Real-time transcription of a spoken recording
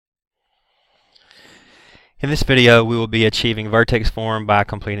In this video, we will be achieving vertex form by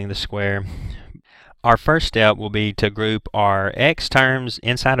completing the square. Our first step will be to group our x terms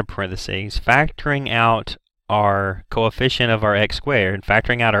inside of parentheses, factoring out our coefficient of our x squared,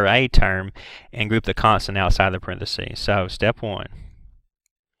 factoring out our a term, and group the constant outside the parentheses. So, step 1,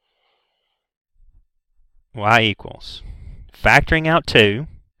 y equals factoring out 2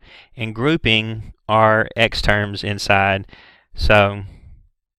 and grouping our x terms inside. So,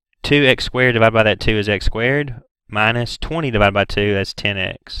 2x squared divided by that 2 is x squared, minus 20 divided by 2, that's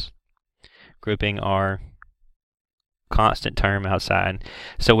 10x. Grouping our constant term outside.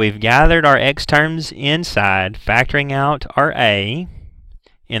 So we've gathered our x terms inside, factoring out our a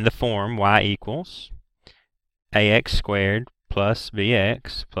in the form y equals ax squared plus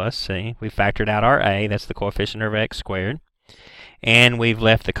bx plus c. We factored out our a, that's the coefficient of x squared, and we've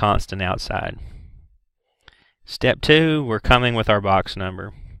left the constant outside. Step 2, we're coming with our box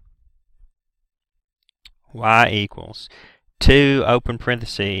number. Y equals 2 open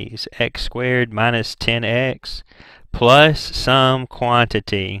parentheses x squared minus 10x plus some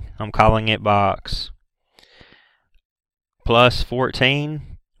quantity, I'm calling it box, plus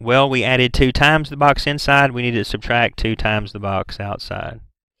 14. Well, we added 2 times the box inside, we need to subtract 2 times the box outside.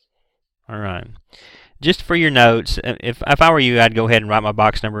 Alright, just for your notes, if I were you, I'd go ahead and write my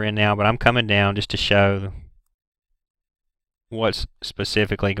box number in now, but I'm coming down just to show what's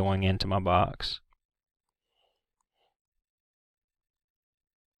specifically going into my box.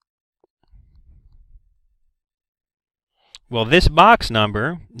 Well, this box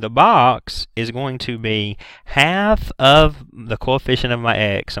number, the box is going to be half of the coefficient of my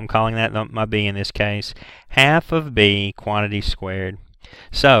x. I'm calling that my b in this case. Half of b quantity squared.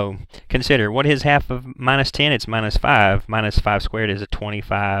 So, consider, what is half of minus 10? It's minus 5. Minus 5 squared is a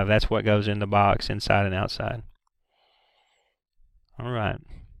 25. That's what goes in the box, inside and outside. Alright.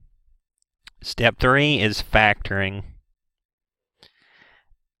 Step 3 is factoring.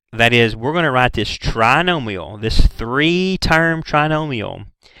 That is, we're going to write this trinomial, this 3-term trinomial,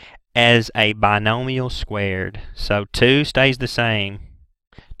 as a binomial squared. So 2 stays the same.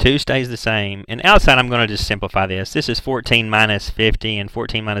 2 stays the same. And outside, I'm going to just simplify this. This is 14 minus 50, and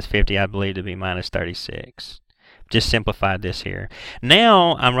 14 minus 50 I believe to be minus 36. Just simplified this here.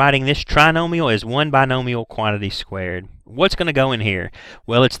 Now, I'm writing this trinomial as one binomial quantity squared. What's going to go in here?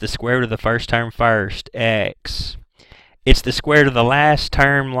 Well, it's the square root of the first term first, x. It's the square root of the last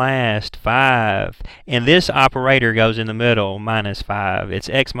term last, 5. And this operator goes in the middle, minus 5. It's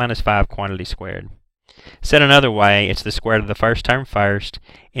x minus 5 quantity squared. Said another way, it's the square root of the first term first,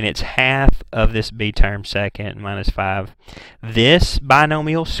 and it's half of this b term second, minus 5. This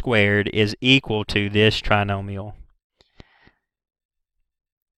binomial squared is equal to this trinomial.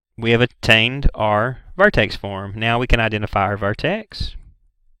 We have attained our vertex form. Now we can identify our vertex.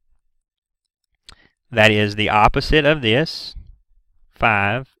 That is the opposite of this,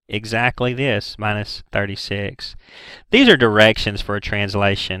 5, exactly this, minus 36. These are directions for a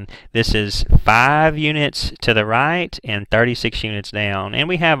translation. This is 5 units to the right and 36 units down. And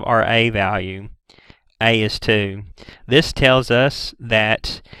we have our a value. A is 2. This tells us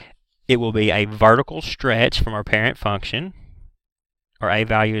that it will be a vertical stretch from our parent function. Our a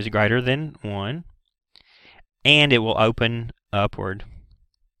value is greater than 1. And it will open upward.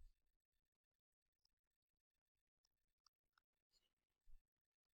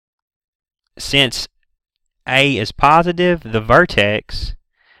 Since a is positive, the vertex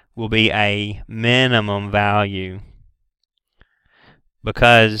will be a minimum value.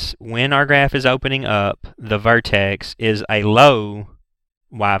 Because when our graph is opening up, the vertex is a low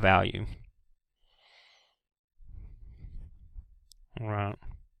y value. Alright,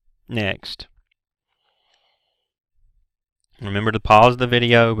 next. Remember to pause the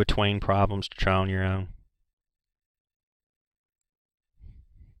video between problems to try on your own.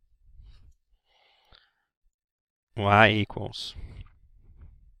 Y equals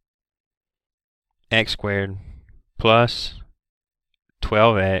x squared plus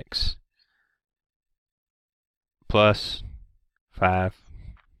 12x plus 5.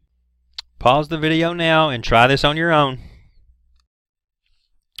 Pause the video now and try this on your own.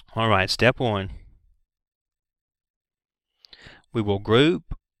 Alright, step 1. We will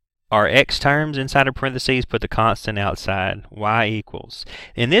group our x terms inside of parentheses, put the constant outside, y equals.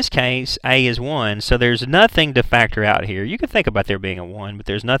 In this case, a is 1, so there's nothing to factor out here. You could think about there being a 1, but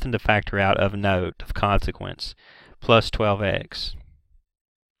there's nothing to factor out of note, of consequence. Plus 12x,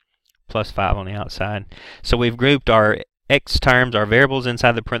 plus 5 on the outside. So we've grouped our x terms, our variables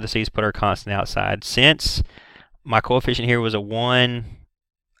inside the parentheses, put our constant outside. Since my coefficient here was a 1,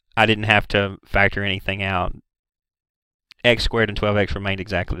 I didn't have to factor anything out. X squared and 12x remained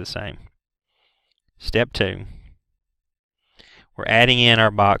exactly the same. Step 2. We're adding in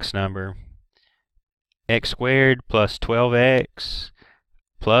our box number. X squared plus 12x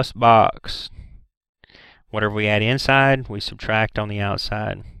plus box. Whatever we add inside, we subtract on the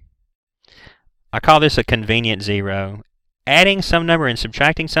outside. I call this a convenient zero. Adding some number and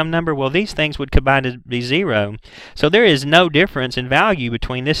subtracting some number, well, these things would combine to be zero. So there is no difference in value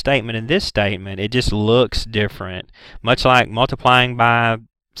between this statement and this statement. It just looks different. Much like multiplying by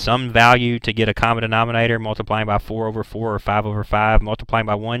some value to get a common denominator, multiplying by 4 over 4 or 5 over 5, multiplying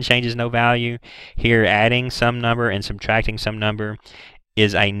by 1 changes no value. Here, adding some number and subtracting some number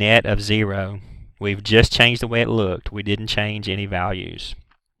is a net of 0. We've just changed the way it looked. We didn't change any values.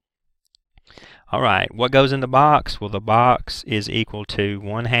 All right, what goes in the box? Well, the box is equal to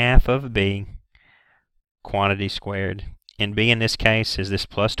 1/2 of b, quantity squared. And b in this case is this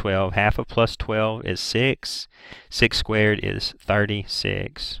plus 12. Half of plus 12 is 6. 6 squared is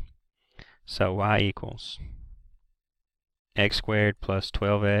 36. So y equals x squared plus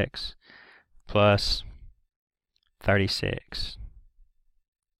 12x plus 36.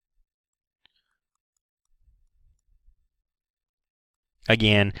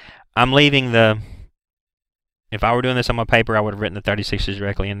 Again, I'm leaving if I were doing this on my paper, I would have written the 36s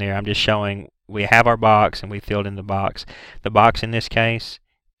directly in there. I'm just showing we have our box and we filled in the box. The box in this case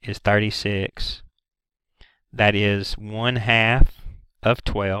is 36. That is 1/2 of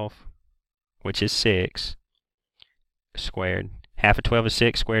 12, which is 6, squared. Half of 12 is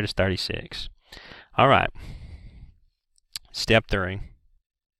 6, squared is 36. All right. Step 3.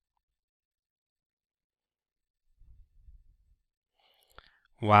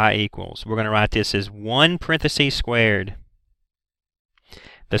 Y equals, we're going to write this as 1 parentheses squared.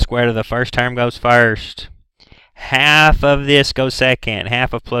 The square of the first term goes first. Half of this goes second.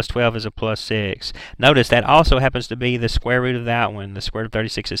 Half of plus 12 is a plus 6. Notice that also happens to be the square root of that one. The square root of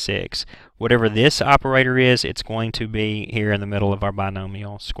 36 is 6. Whatever this operator is, it's going to be here in the middle of our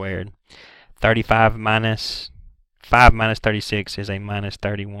binomial squared. 35 minus 5 minus 36 is a minus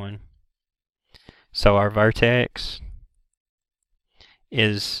 31. So our vertex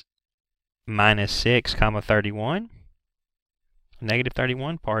is minus 6 comma 31, negative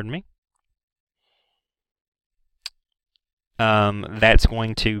 31, pardon me. That's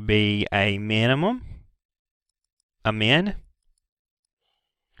going to be a minimum, a min,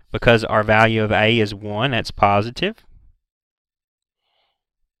 because our value of a is 1, that's positive.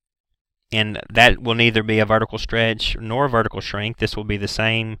 And that will neither be a vertical stretch nor a vertical shrink. This will be the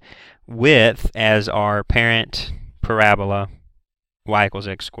same width as our parent parabola, y equals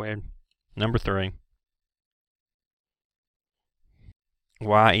x squared. Number 3.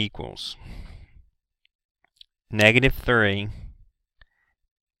 Y equals negative 3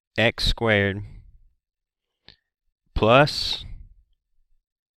 x squared plus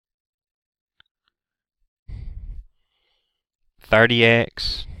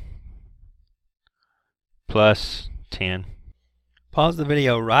 $30x plus 10. Pause the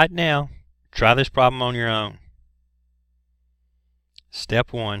video right now. Try this problem on your own.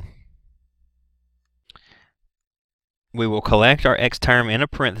 Step 1. We will collect our x term in a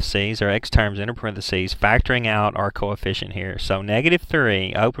parentheses, our x terms in a parentheses, factoring out our coefficient here. So negative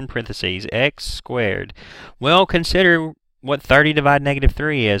 3, open parentheses, x squared. Well, consider what 30 divided negative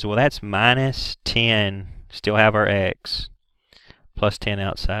 3 is. Well, that's minus 10. Still have our x. Plus 10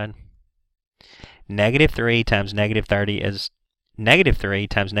 outside. Negative 3 times negative 30 is negative 3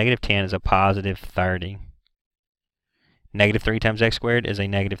 times negative 10 is a positive 30. Negative 3 times x squared is a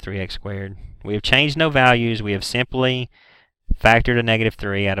negative 3x squared. We have changed no values. We have simply factored a negative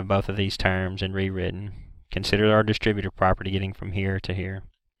 3 out of both of these terms and rewritten. Consider our distributive property getting from here to here.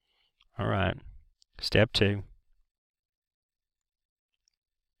 All right. Step 2.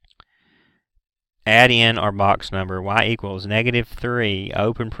 Add in our box number. Y equals negative 3,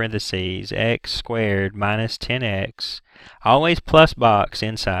 open parentheses, x squared minus 10x. Always plus box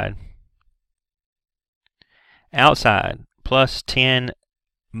inside. Outside, plus 10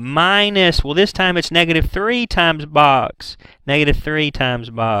 minus, well, this time it's negative 3 times box. Negative 3 times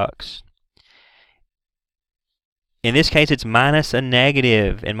box. In this case, it's minus a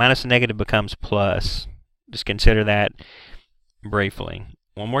negative, and minus a negative becomes plus. Just consider that briefly.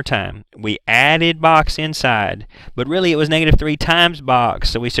 One more time. We added box inside, but really it was negative 3 times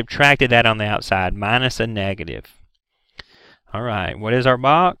box, so we subtracted that on the outside, minus a negative. All right, what is our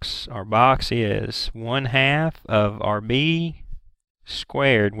box? Our box is 1/2 of our b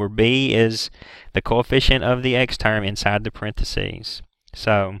squared, where b is the coefficient of the x term inside the parentheses.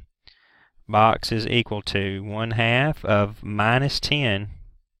 So box is equal to 1/2 of minus 10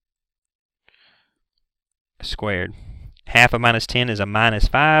 squared. Half of minus 10 is a minus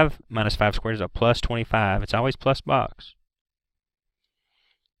 5. Minus 5 squared is a plus 25. It's always plus box.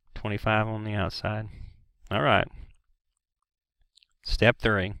 25 on the outside. All right. Step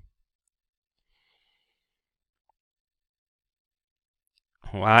 3.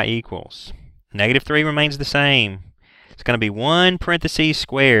 Y equals. Negative 3 remains the same. It's going to be 1 parentheses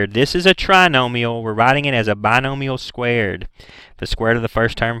squared. This is a trinomial. We're writing it as a binomial squared. The square root of the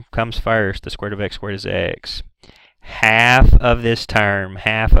first term comes first. The square root of x squared is x. Half of this term,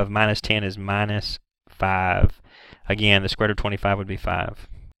 half of minus 10 is minus 5. Again, the square root of 25 would be 5.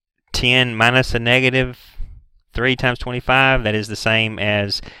 10 minus a negative 3 times 25, that is the same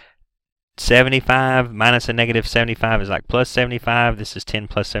as 75 minus a negative 75 is like plus 75. This is 10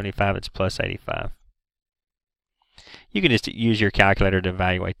 plus 75, it's plus 85. You can just use your calculator to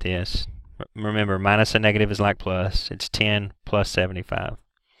evaluate this. Remember, minus a negative is like plus. It's 10 plus 75.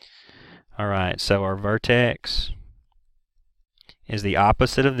 All right, so our vertex is the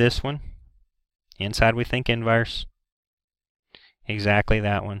opposite of this one. Inside we think inverse. Exactly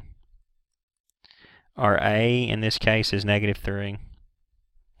that one. Our A in this case is negative 3.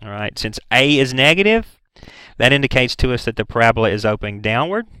 All right, since A is negative, that indicates to us that the parabola is opening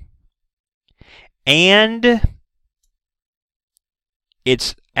downward. And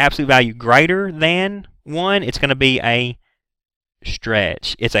its absolute value greater than 1, it's going to be a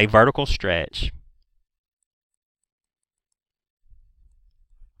stretch. It's a vertical stretch.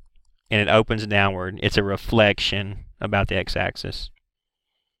 And it opens downward. It's a reflection about the x-axis.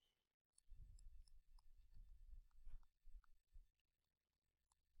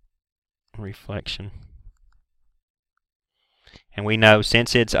 Reflection. And we know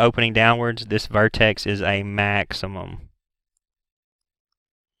since it's opening downwards, this vertex is a maximum.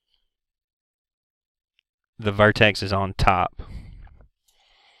 The vertex is on top.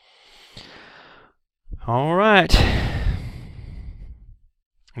 All right.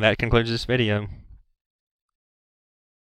 That concludes this video.